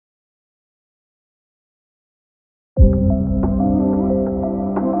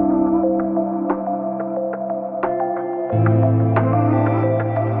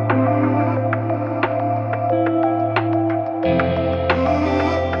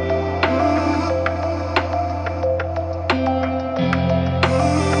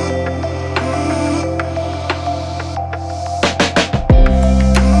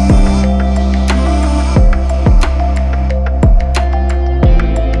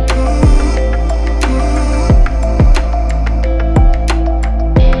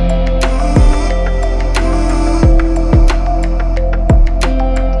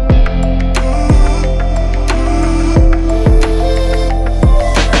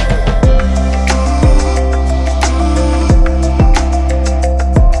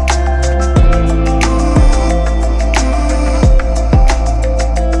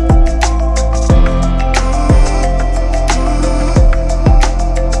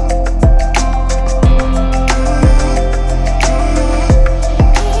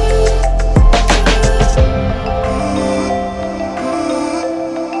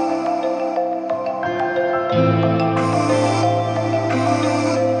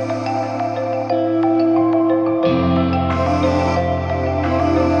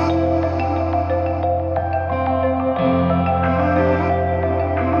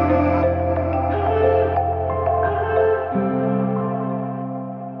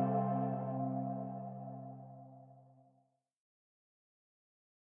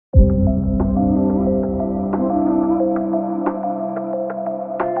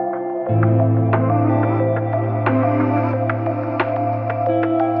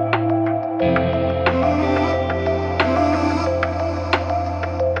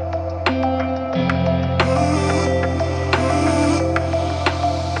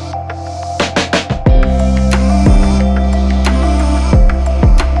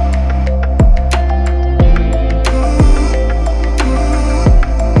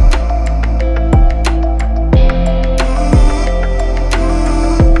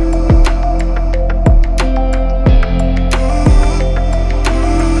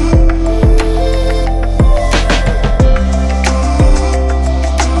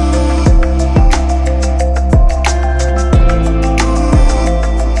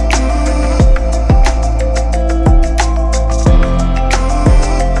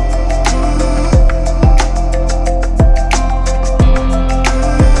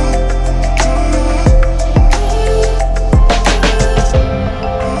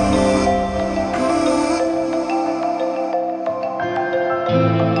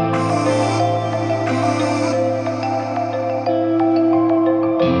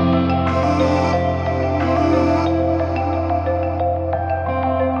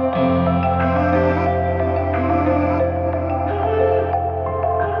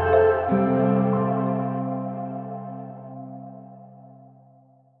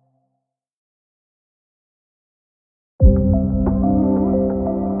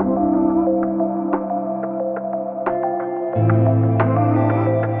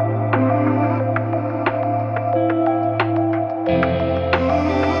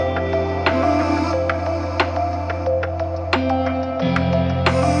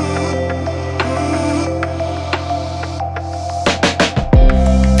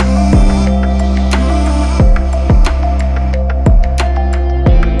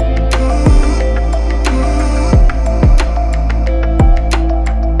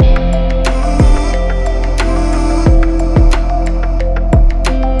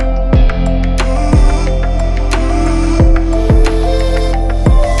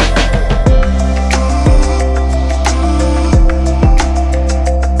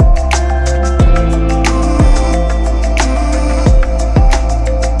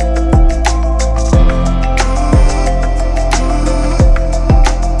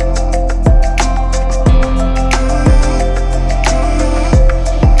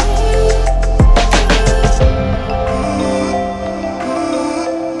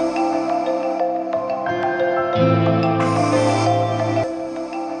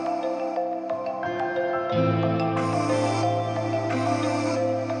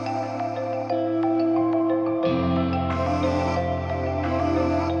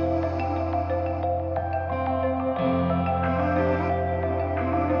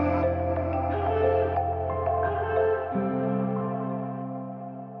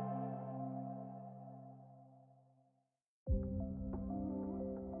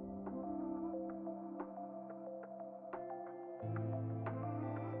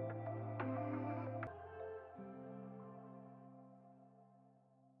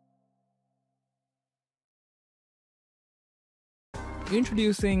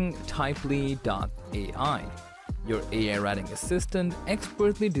Introducing Typli.ai, your AI writing assistant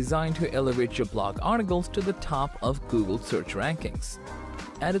expertly designed to elevate your blog articles to the top of Google search rankings.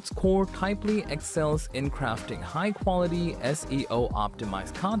 At its core, Typli excels in crafting high-quality,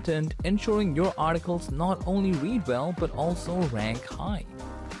 SEO-optimized content, ensuring your articles not only read well but also rank high.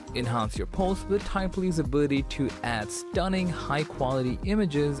 Enhance your posts with Typli's ability to add stunning, high-quality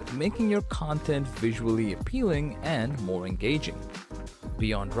images, making your content visually appealing and more engaging.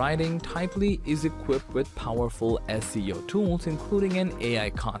 Beyond writing, Typli is equipped with powerful SEO tools including an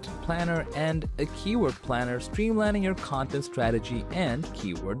AI content planner and a keyword planner, streamlining your content strategy and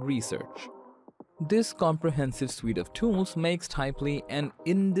keyword research. This comprehensive suite of tools makes Typli an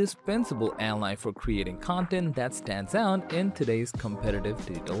indispensable ally for creating content that stands out in today's competitive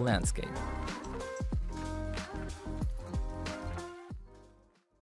digital landscape.